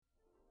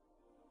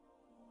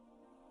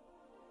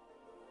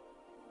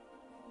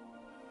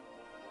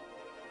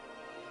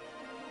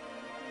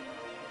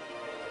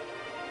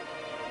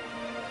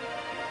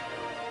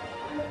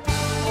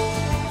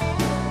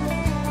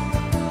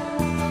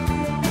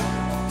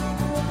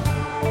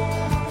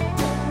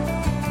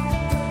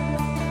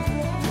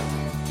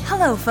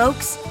Hello,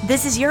 folks.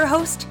 This is your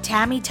host,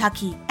 Tammy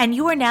Tuckey, and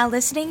you are now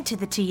listening to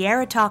the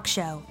Tiara Talk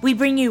Show. We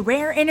bring you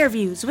rare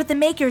interviews with the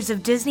makers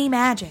of Disney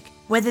Magic.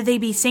 Whether they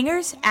be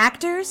singers,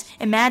 actors,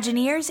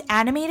 Imagineers,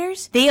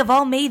 animators, they have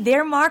all made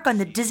their mark on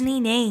the Disney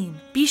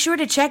name. Be sure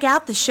to check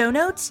out the show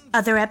notes,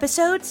 other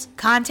episodes,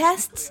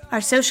 contests,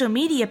 our social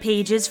media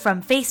pages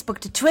from Facebook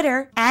to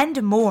Twitter,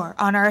 and more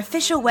on our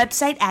official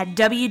website at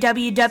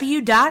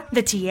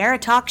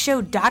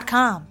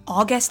www.thetiaratalkshow.com.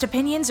 All guest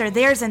opinions are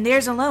theirs and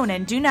theirs alone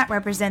and do not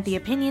represent the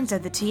opinions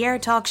of the Tiara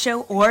Talk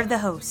Show or the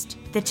host.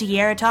 The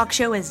Tiara Talk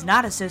Show is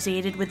not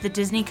associated with the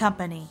Disney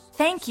Company.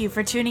 Thank you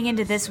for tuning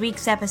into this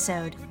week's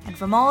episode. And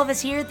from all of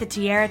us here at the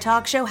Tiara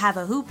Talk Show, have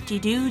a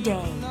hoop-de-doo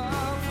day.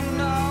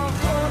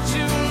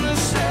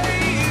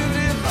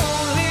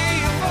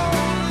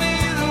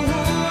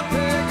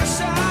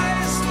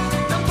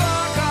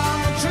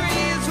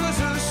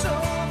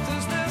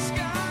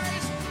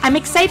 I'm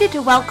excited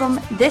to welcome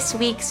this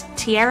week's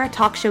Tiara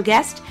Talk Show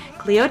guest,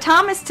 Cleo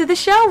Thomas, to the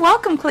show.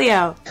 Welcome,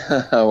 Cleo.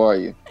 How are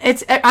you?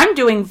 I'm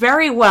doing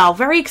very well.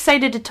 Very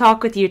excited to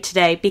talk with you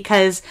today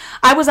because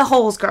I was a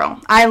Holes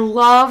girl. I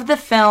love the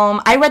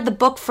film. I read the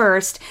book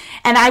first,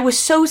 and I was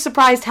so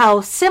surprised how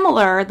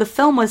similar the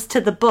film was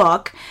to the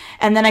book.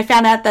 And then I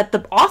found out that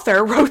the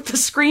author wrote the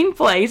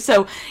screenplay.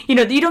 So, you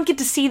don't get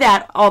to see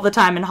that all the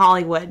time in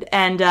Hollywood.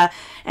 And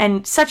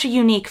such a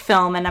unique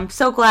film. And I'm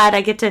so glad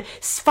I get to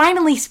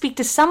finally speak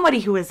to somebody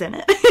who was in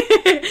it.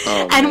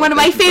 Oh, and man, one of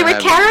my favorite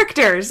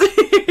characters.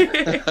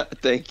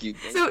 Thank you.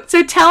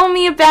 So tell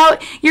me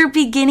about your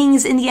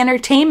beginnings in the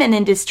entertainment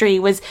industry.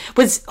 Was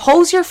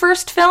Holes your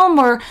first film,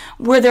 or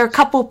were there a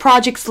couple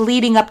projects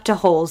leading up to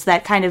Holes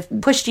that kind of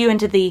pushed you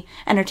into the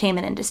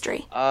entertainment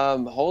industry?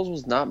 Holes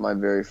was not my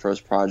very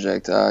first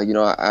project. I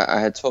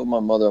had told my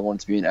mother I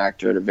wanted to be an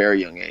actor at a very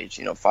young age,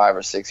 5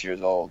 or 6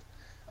 years old.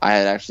 I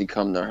had actually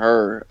come to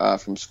her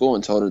from school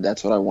and told her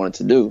that's what I wanted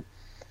to do.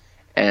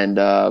 And,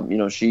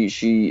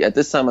 she at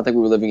this time, I think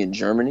we were living in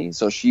Germany.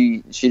 So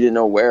she didn't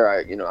know where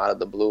out of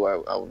the blue,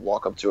 I would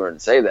walk up to her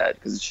and say that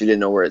because she didn't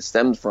know where it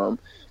stemmed from.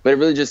 But it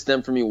really just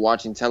stemmed from me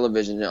watching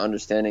television and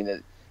understanding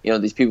that,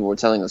 these people were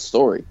telling a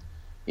story.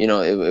 It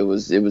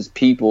was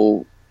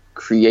people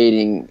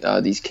creating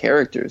these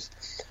characters.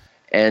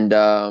 And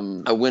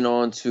I went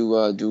on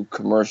to do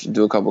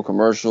a couple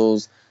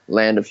commercials,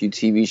 land a few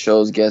TV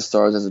shows, guest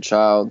stars as a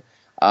child.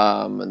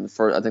 And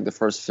I think the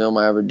first film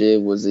I ever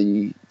did was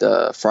the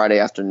Friday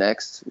After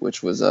Next,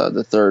 which was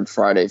the third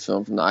Friday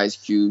film from the Ice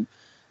Cube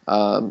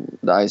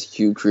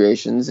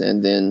creations.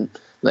 And then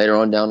later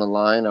on down the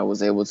line, I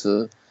was able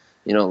to,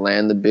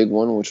 land the big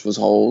one, which was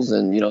Holes.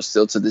 And,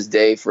 still to this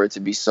day, for it to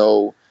be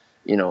so,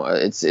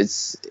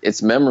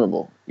 it's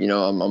memorable.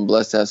 I'm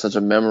blessed to have such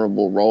a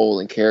memorable role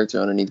and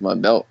character underneath my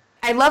belt.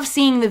 I love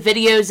seeing the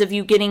videos of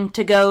you getting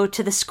to go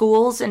to the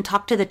schools and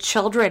talk to the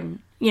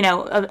children,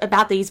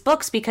 about these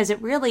books, because it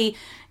really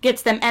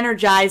gets them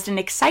energized and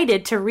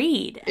excited to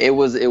read. It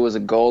was a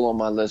goal on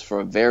my list for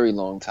a very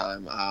long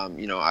time.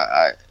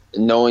 I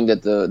knowing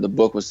that the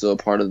book was still a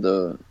part of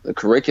the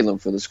curriculum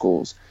for the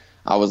schools,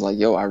 I was like,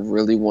 I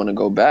really want to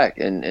go back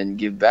and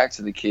give back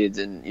to the kids.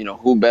 And,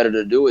 who better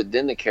to do it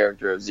than the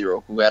character of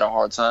Zero, who had a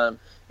hard time,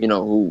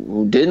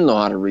 who didn't know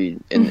how to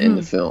read in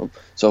the film.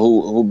 So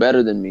who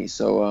better than me?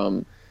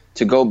 So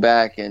to go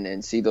back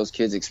and see those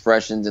kids'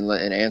 expressions and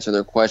answer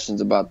their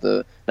questions about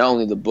not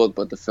only the book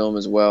but the film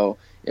as well,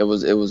 it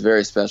was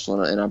very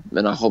special,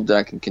 and I hope that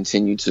I can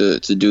continue to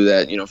do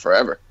that,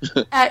 forever.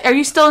 Are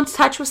you still in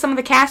touch with some of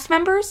the cast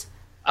members?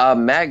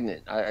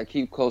 Magnet. I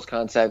keep close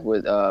contact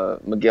with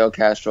Miguel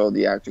Castro,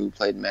 the actor who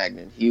played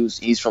Magnet.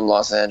 He's from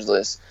Los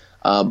Angeles.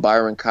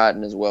 Byron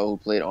Cotton as well, who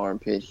played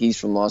Armpit. He's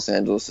from Los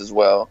Angeles as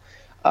well.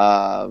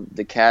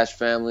 The Cash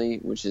family,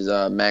 which is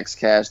Max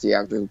Cash, the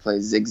actor who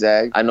plays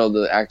Zigzag. I know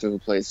the actor who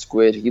plays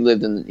Squid. He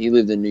lived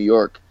in New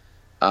York,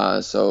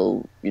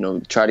 so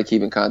try to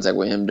keep in contact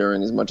with him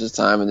during as much as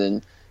time. And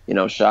then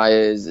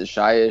Shia is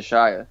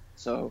Shia.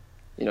 So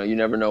you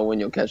never know when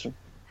you'll catch him.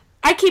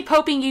 I keep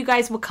hoping you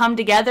guys will come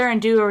together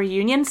and do a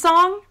reunion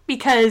song,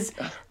 because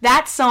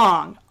that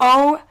song,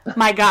 oh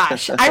my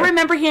gosh. I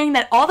remember hearing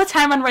that all the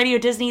time on Radio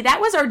Disney. That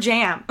was our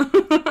jam.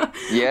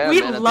 Yeah,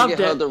 we man, loved I think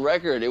it held the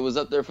record. It was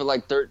up there for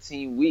like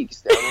 13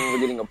 weeks. I remember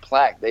getting a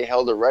plaque. They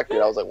held a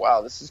record. I was like,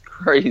 wow, this is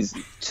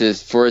crazy.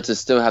 For it to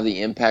still have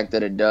the impact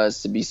that it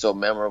does, to be so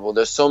memorable.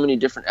 There's so many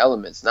different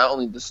elements, not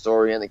only the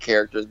story and the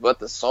characters, but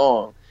the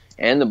song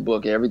and the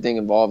book and everything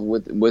involved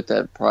with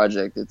that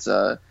project.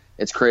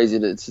 It's crazy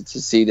to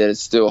see that it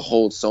still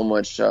holds so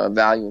much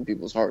value in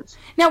people's hearts.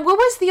 Now, what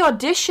was the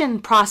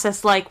audition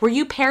process like? Were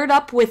you paired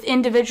up with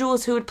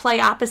individuals who would play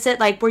opposite?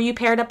 Like, were you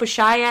paired up with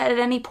Shia at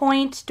any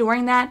point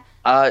during that?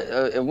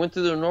 It went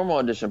through the normal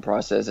audition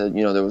process.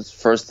 There was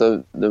first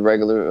the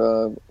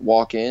regular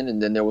walk-in,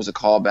 and then there was a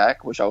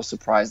callback, which I was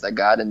surprised I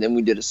got. And then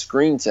we did a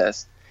screen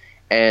test.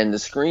 And the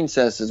screen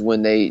test is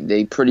when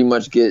they pretty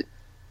much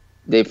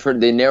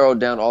they narrow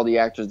down all the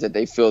actors that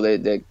they feel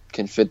that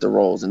can fit the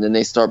roles, and then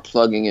they start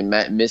plugging and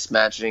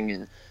mismatching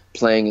and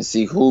playing and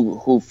see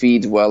who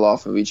feeds well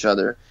off of each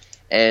other.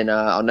 And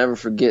I'll never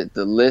forget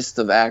the list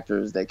of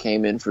actors that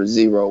came in for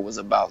Zero was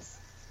about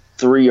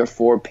 3 or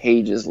 4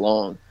 pages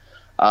long.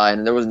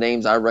 And there was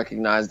names I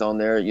recognized on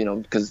there,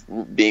 because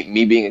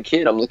me being a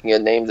kid, I'm looking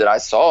at names that I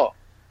saw.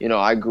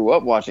 I grew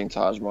up watching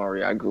Taj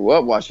Mahal. I grew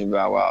up watching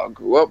Bow Wow. I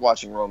grew up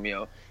watching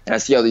Romeo. And I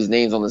see all these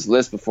names on this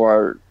list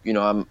before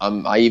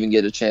I even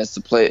get a chance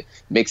to play,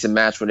 mix and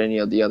match with any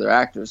of the other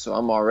actors. So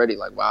I'm already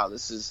like, wow,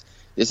 this is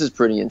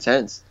pretty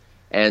intense.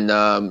 And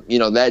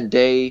that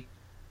day,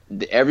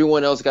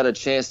 everyone else got a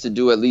chance to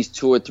do at least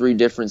 2 or 3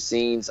 different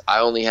scenes. I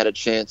only had a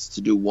chance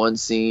to do one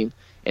scene,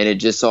 and it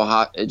just so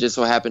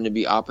happened to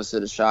be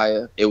opposite of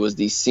Shia. It was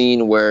the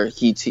scene where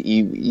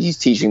he's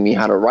teaching me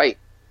how to write.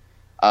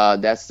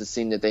 That's the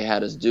scene that they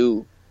had us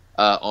do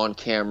on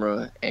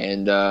camera,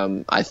 and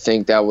I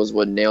think that was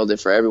what nailed it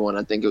for everyone.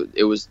 I think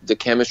it was the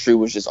chemistry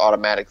was just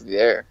automatically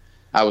there.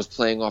 I was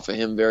playing off of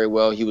him very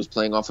well. He was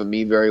playing off of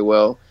me very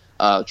well.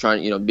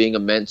 Being a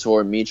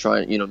mentor, me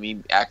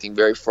acting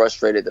very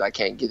frustrated that I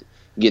can't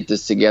get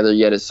this together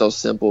yet. It's so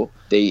simple.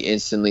 They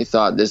instantly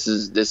thought this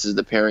is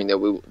the pairing that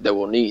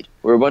we'll need.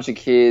 We're a bunch of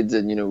kids,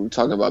 and we're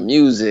talking about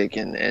music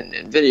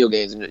and video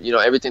games and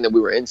everything that we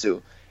were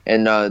into.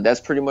 And that's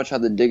pretty much how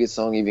the Dig It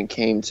song even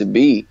came to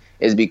be,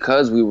 is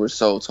because we were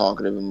so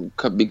talkative and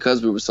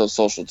because we were so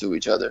social to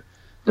each other.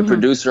 The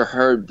producer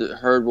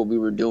heard what we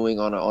were doing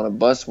on a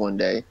bus one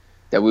day,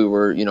 that we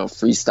were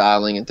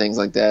freestyling and things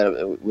like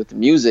that with the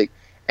music,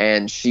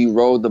 and she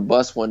rode the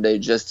bus one day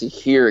just to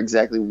hear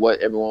exactly what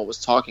everyone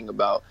was talking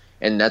about.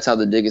 And that's how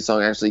the Dig It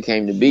song actually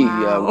came to be.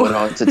 Wow. Went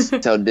on to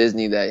tell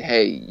Disney that,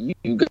 hey,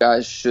 you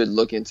guys should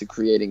look into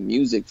creating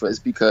music for this,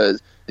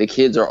 because the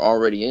kids are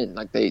already in.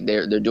 Like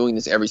they're doing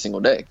this every single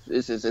day.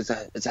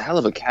 It's a hell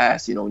of a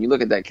cast. When you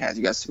look at that cast,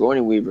 you got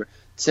Sigourney Weaver,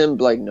 Tim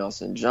Blake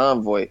Nelson,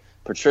 Jon Voight,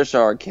 Patricia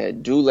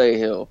Arquette, Dule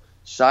Hill,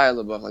 Shia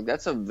LaBeouf. Like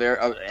that's a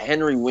very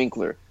Henry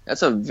Winkler.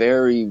 That's a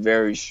very,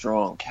 very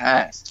strong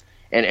cast.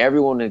 And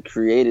everyone had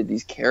created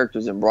these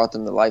characters and brought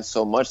them to life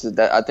so much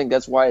that I think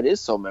that's why it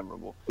is so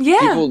memorable. Yeah.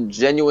 People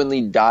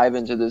genuinely dive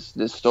into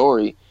this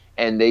story,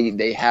 and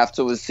they have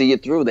to see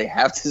it through. They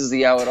have to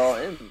see how it all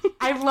ends.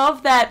 I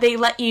love that they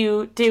let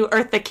you do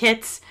Eartha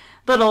Kitt's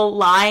little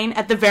line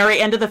at the very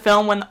end of the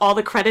film when all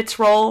the credits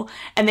roll,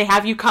 and they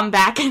have you come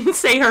back and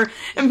say her,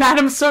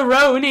 Madame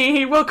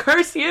Saroni will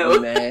curse you.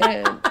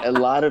 Man, a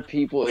lot of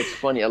people, it's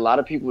funny, a lot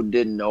of people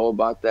didn't know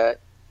about that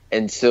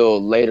until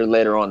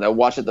later on. They'll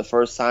watch it the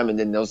first time, and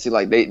then they'll see,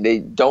 like, they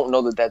don't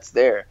know that that's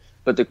there.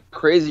 But the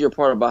crazier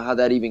part about how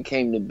that even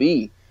came to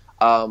be,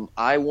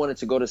 I wanted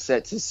to go to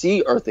set to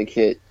see Eartha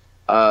Kitt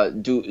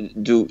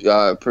do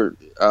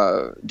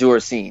her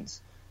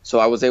scenes. So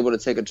I was able to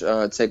take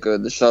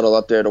the shuttle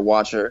up there to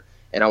watch her,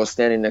 and I was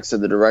standing next to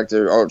the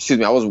director, or excuse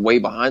me, I was way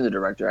behind the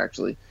director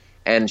actually,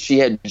 and she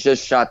had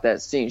just shot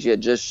that scene. She had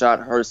just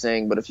shot her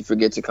saying, "But if you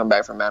forget to come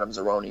back from Madame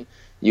Zeroni,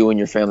 you and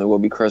your family will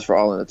be cursed for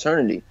all in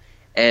eternity."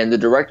 And the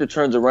director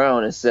turns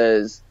around and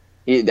says,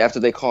 after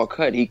they call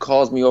cut, he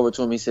calls me over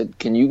to him. He said,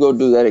 "Can you go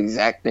do that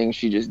exact thing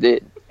she just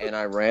did?" And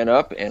I ran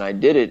up and I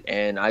did it,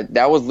 and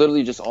that was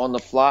literally just on the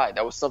fly.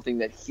 That was something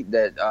that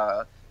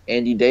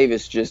Andy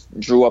Davis just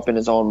drew up in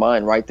his own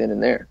mind right then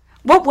and there.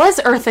 What was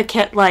Eartha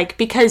Kitt like?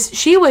 Because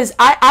she was,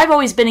 I've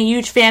always been a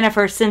huge fan of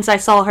her since I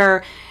saw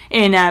her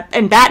in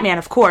Batman,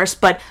 of course,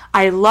 but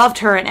I loved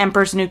her in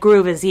Emperor's New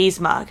Groove as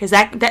Yzma, because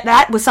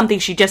that was something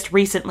she just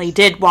recently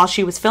did while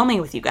she was filming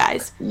with you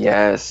guys.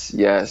 Yes.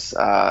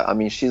 I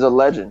mean, she's a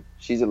legend.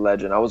 She's a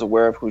legend. I was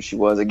aware of who she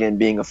was. Again,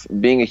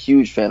 being a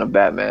huge fan of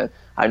Batman,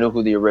 I knew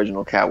who the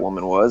original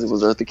Catwoman was. It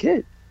was Eartha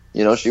Kitt.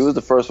 She was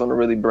the first one to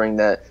really bring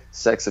that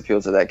sex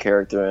appeal to that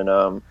character,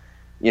 and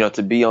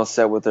to be on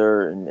set with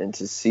her and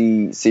to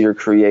see her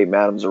create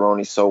Madame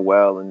Zeroni so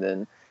well, and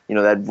then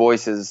that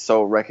voice is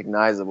so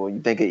recognizable. You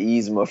think of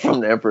Yzma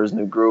from The Emperor's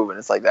New Groove, and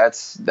it's like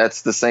that's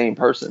the same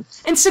person.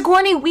 And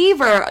Sigourney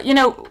Weaver,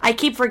 I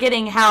keep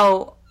forgetting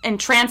how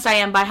entranced I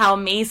am by how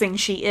amazing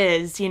she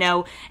is,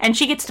 and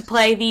she gets to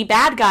play the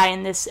bad guy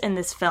in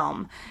this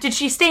film. Did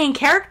she stay in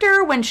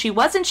character when she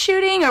wasn't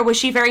shooting, or was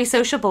she very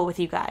sociable with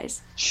you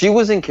guys? She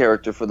was in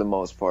character for the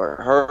most part.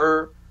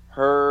 Her,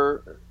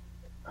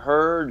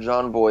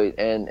 Jon Voight,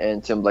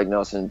 and Tim Blake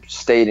Nelson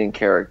stayed in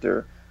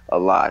character a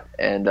lot.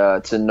 And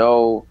to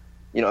know,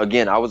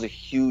 again, I was a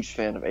huge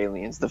fan of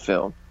Aliens, the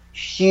film.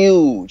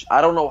 Huge.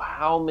 I don't know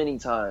how many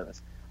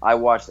times I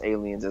watched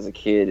Aliens as a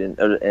kid,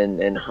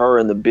 and her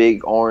and the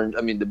big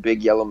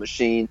yellow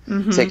machine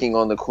taking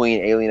on the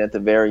Queen Alien at the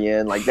very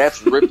end. Like,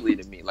 that's Ripley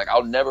to me. Like,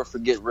 I'll never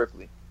forget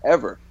Ripley,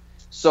 ever.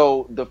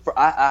 So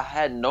I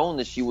had known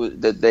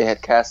that they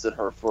had casted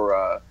her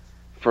for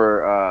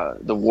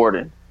the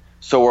Warden.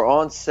 So we're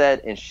on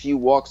set, and she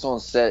walks on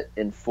set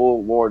in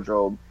full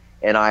wardrobe,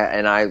 and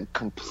I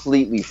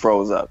completely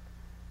froze up.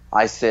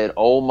 I said,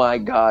 "Oh my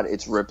God,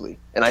 it's Ripley!"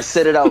 And I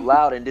said it out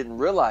loud and didn't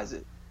realize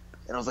it.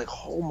 And I was like,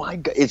 "Oh my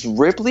God, it's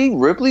Ripley!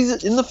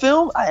 Ripley's in the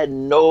film!" I had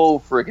no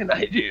freaking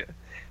idea.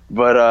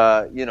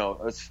 But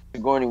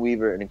Sigourney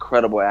Weaver, an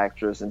incredible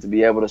actress, and to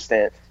be able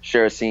to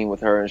share a scene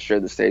with her and share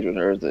the stage with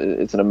her,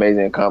 it's an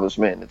amazing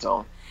accomplishment in its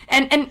own.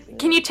 And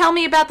can you tell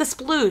me about the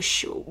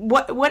sploosh?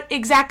 What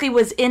exactly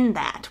was in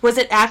that? Was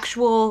it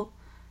actual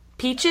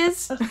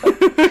peaches?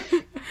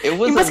 It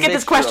was. You must get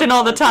this question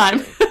all the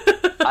time.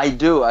 I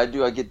do. I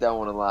get that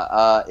one a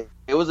lot.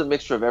 It was a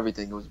mixture of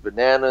everything. It was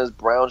bananas,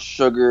 brown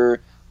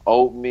sugar,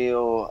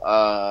 oatmeal,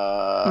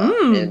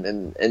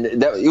 and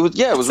that it was.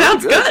 Yeah, it was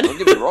Sounds really good. good. Don't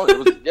get me wrong.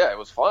 It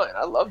was fine.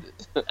 I loved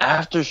it.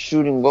 After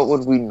shooting, what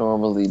would we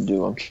normally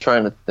do? I'm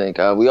trying to think.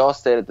 We all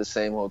stayed at the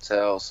same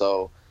hotel,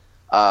 so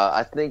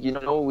I think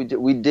what we did.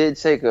 We did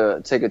take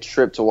a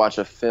trip to watch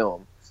a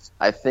film.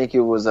 I think it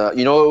was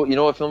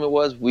what film it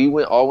was.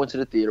 We all went to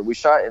the theater. We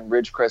shot in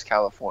Ridgecrest,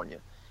 California.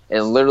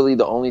 And literally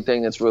the only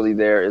thing that's really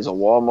there is a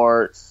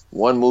Walmart,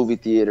 one movie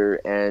theater,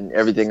 and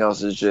everything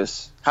else is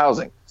just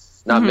housing.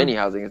 Not many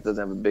housing. It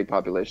doesn't have a big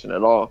population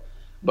at all.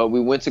 But we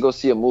went to go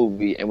see a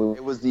movie, and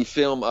it was the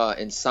film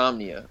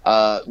Insomnia.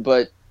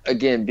 But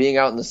again, being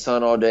out in the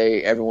sun all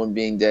day, everyone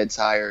being dead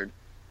tired,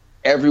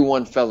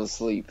 everyone fell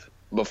asleep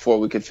before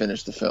we could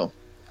finish the film.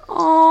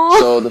 Aww.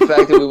 So the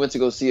fact that we went to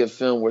go see a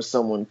film where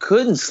someone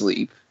couldn't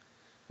sleep,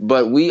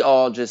 but we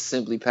all just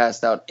simply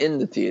passed out in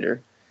the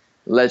theater,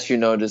 lets you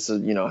know just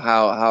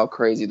how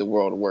crazy the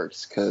world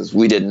works, because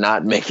we did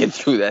not make it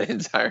through that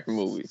entire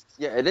movie.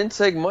 Yeah, it didn't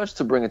take much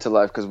to bring it to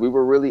life, because we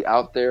were really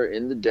out there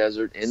in the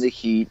desert, in the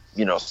heat,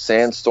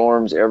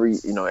 sandstorms every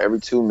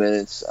 2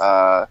 minutes,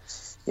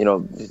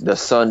 the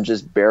sun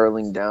just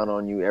barreling down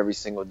on you every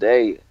single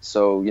day.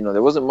 So,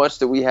 there wasn't much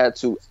that we had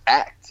to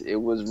act. It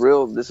was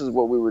real. This is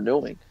what we were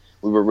doing.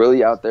 We were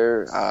really out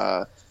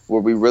there. Were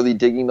we really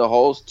digging the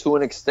holes? To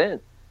an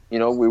extent. We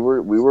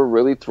were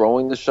really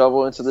throwing the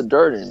shovel into the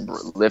dirt and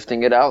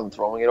lifting it out and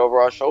throwing it over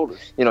our shoulders.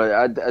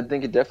 I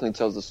think it definitely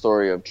tells the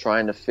story of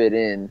trying to fit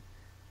in,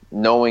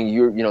 knowing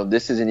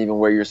this isn't even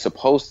where you're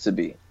supposed to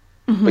be,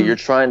 but you're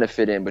trying to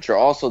fit in, but you're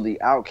also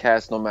the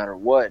outcast no matter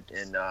what.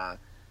 And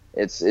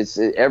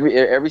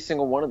every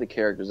single one of the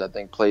characters, I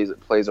think,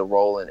 plays a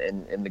role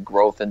in the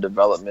growth and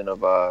development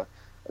of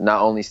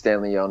not only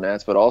Stanley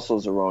Yelnats, but also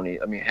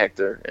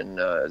Hector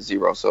and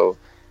Zero. So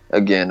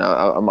again,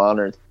 I'm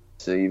honored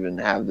to even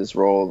have this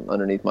role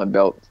underneath my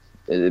belt.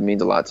 It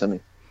means a lot to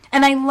me.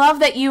 And I love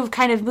that you've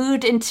kind of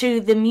moved into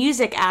the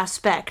music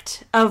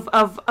aspect of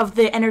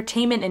the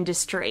entertainment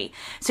industry.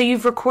 So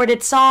you've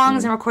recorded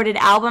songs and recorded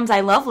albums. I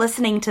love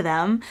listening to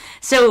them.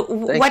 So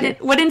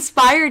what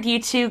inspired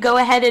you to go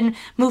ahead and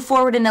move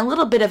forward in a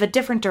little bit of a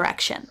different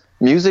direction?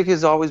 Music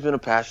has always been a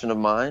passion of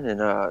mine,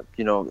 and I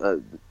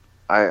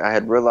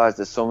had realized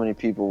that so many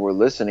people were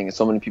listening and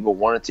so many people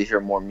wanted to hear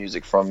more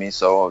music from me.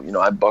 So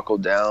I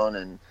buckled down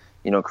and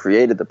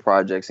created the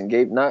projects and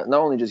gave not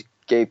only just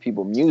gave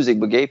people music,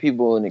 but gave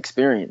people an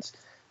experience.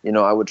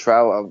 I would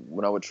travel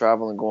when I would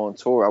travel and go on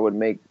tour. I would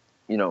make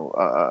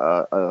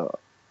a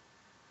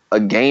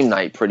game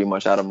night pretty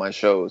much out of my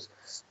shows.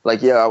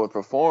 I would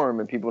perform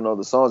and people know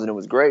the songs and it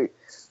was great,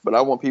 but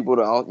I want people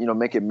to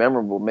make it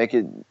memorable.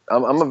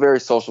 I'm a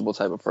very sociable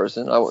type of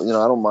person. I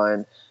don't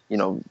mind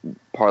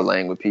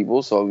parlaying with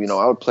people. So,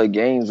 I would play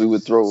games. We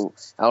would throw,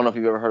 I don't know if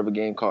you've ever heard of a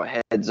game called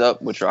Heads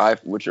Up with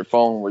your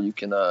phone, where you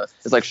can,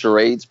 it's like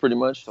charades pretty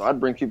much. So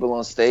I'd bring people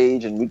on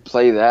stage and we'd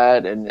play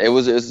that. And it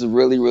was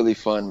really, really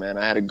fun, man.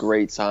 I had a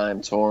great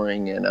time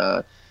touring. And,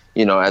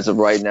 as of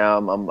right now,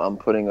 I'm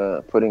putting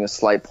a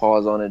slight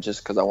pause on it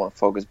just because I want to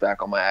focus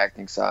back on my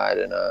acting side.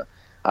 And,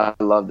 I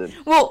loved it.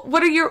 Well,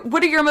 what are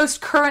your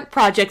most current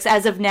projects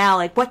as of now?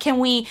 Like, what can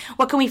we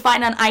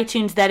find on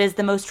iTunes that is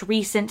the most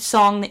recent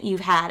song that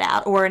you've had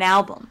out, or an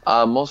album?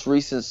 Most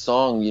recent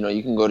song,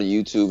 you can go to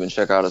YouTube and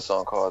check out a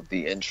song called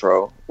The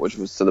Intro, which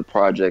was to the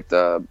project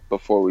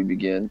Before We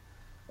Begin,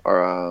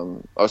 or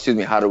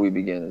How Do We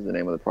Begin is the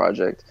name of the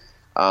project.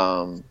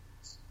 The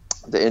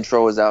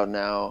Intro is out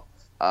now.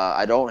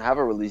 I don't have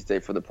a release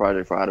date for the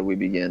project for How Do We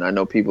Begin. I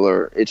know people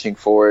are itching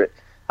for it.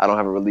 I don't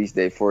have a release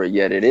date for it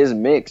yet. It is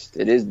mixed.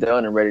 It is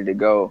done and ready to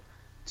go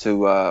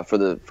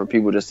for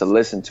people just to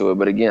listen to it.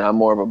 But again, I'm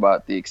more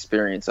about the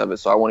experience of it.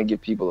 So I want to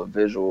give people a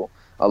visual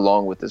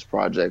along with this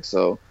project.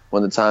 So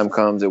when the time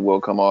comes, it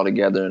will come all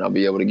together and I'll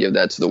be able to give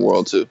that to the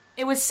world too.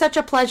 It was such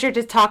a pleasure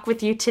to talk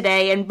with you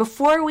today. And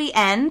before we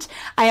end,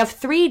 I have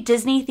 3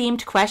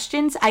 Disney-themed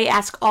questions I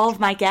ask all of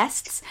my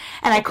guests,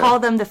 and I call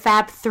them the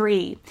Fab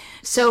 3.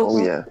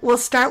 So We'll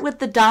start with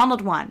the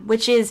Donald one,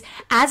 which is,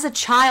 as a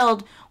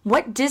child,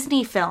 what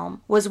Disney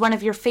film was one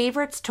of your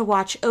favorites to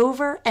watch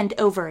over and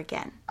over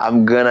again?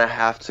 I'm going to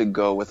have to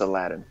go with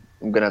Aladdin.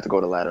 I'm going to have to go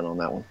with Aladdin on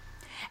that one.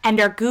 And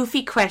our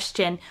goofy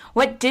question,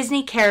 what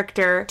Disney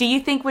character do you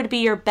think would be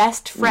your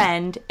best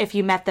friend if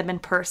you met them in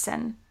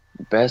person?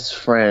 Best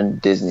friend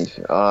Disney.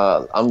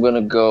 I'm going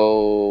to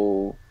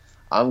go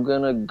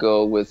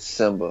with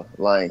Simba,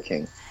 Lion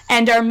King.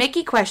 And our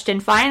Mickey question,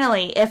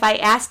 finally, if I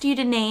asked you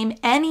to name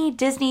any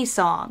Disney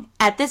song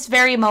at this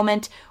very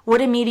moment, what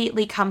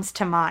immediately comes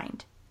to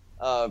mind?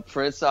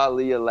 Prince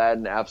Ali,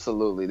 Aladdin,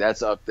 absolutely.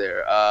 That's up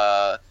there.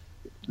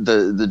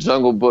 the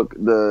Jungle Book,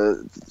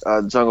 the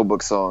Jungle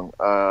Book song.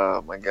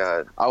 Oh my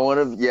God, I want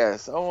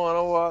to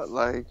walk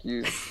like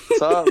you,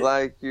 talk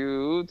like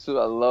you too.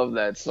 I love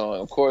that song.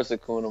 Of course,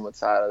 Hakuna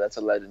Matata. That's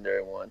a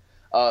legendary one.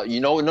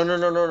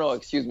 No.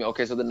 Excuse me.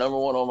 Okay, so the number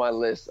one on my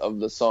list of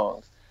the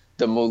songs,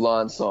 the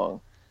Mulan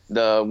song,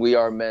 the We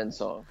Are Men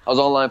song. I was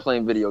online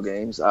playing video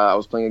games. I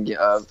was playing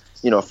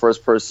a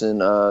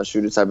first-person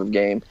shooter type of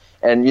game,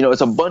 and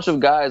it's a bunch of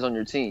guys on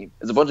your team.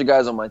 It's a bunch of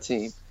guys on my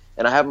team,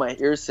 and I have my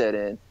ear set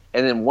in,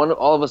 and then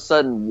all of a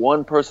sudden,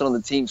 one person on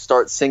the team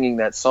starts singing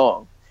that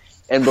song,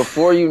 and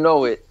before you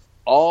know it,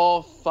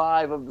 all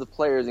 5 of the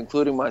players,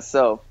 including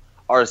myself,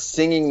 are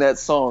singing that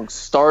song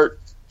start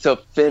to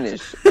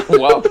finish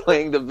while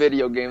playing the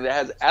video game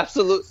that has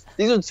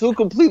these are 2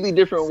 completely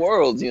different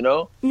worlds,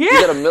 Yeah. You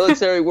got a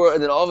military world,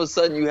 and then all of a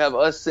sudden you have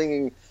us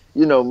singing,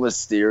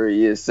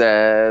 mysterious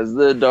as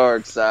the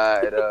dark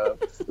side of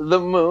the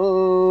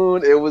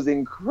moon. It was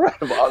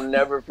incredible. I'll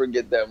never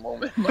forget that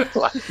moment in my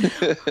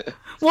life.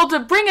 Well, to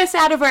bring us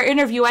out of our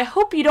interview, I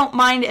hope you don't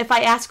mind if I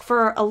ask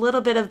for a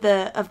little bit of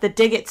the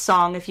Dig It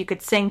song, if you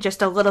could sing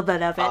just a little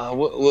bit of it.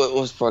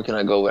 What part can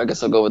I go with? I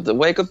guess I'll go with the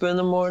wake up in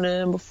the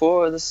morning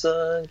before the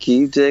sun,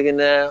 keep digging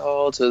that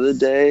hole till the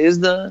day is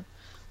done.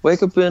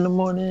 Wake up in the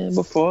morning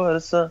before the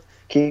sun,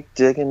 keep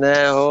digging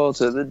that hole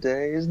till the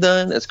day is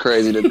done. It's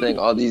crazy to think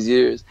all these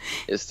years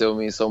it still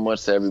means so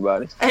much to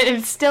everybody. And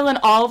it's still in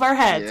all of our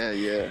heads.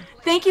 Yeah.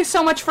 Thank you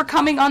so much for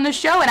coming on the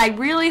show, and I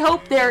really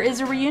hope there is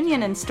a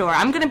reunion in store.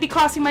 I'm going to be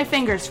crossing my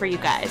fingers for you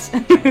guys.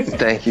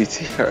 Thank you,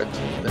 Tiara.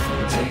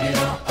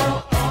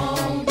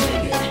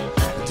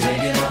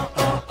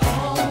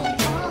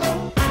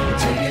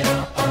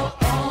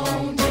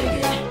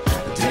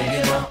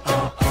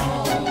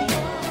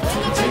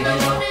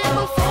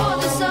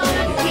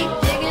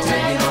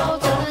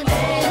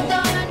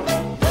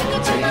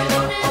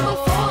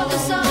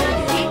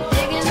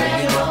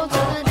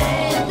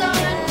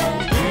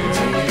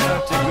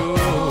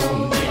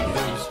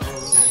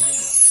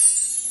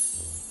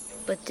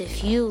 But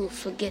if you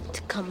forget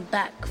to come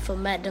back for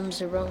Madame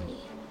Zeroni,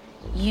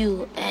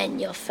 you and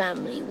your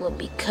family will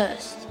be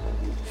cursed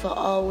for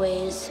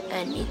always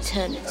and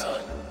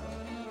eternity.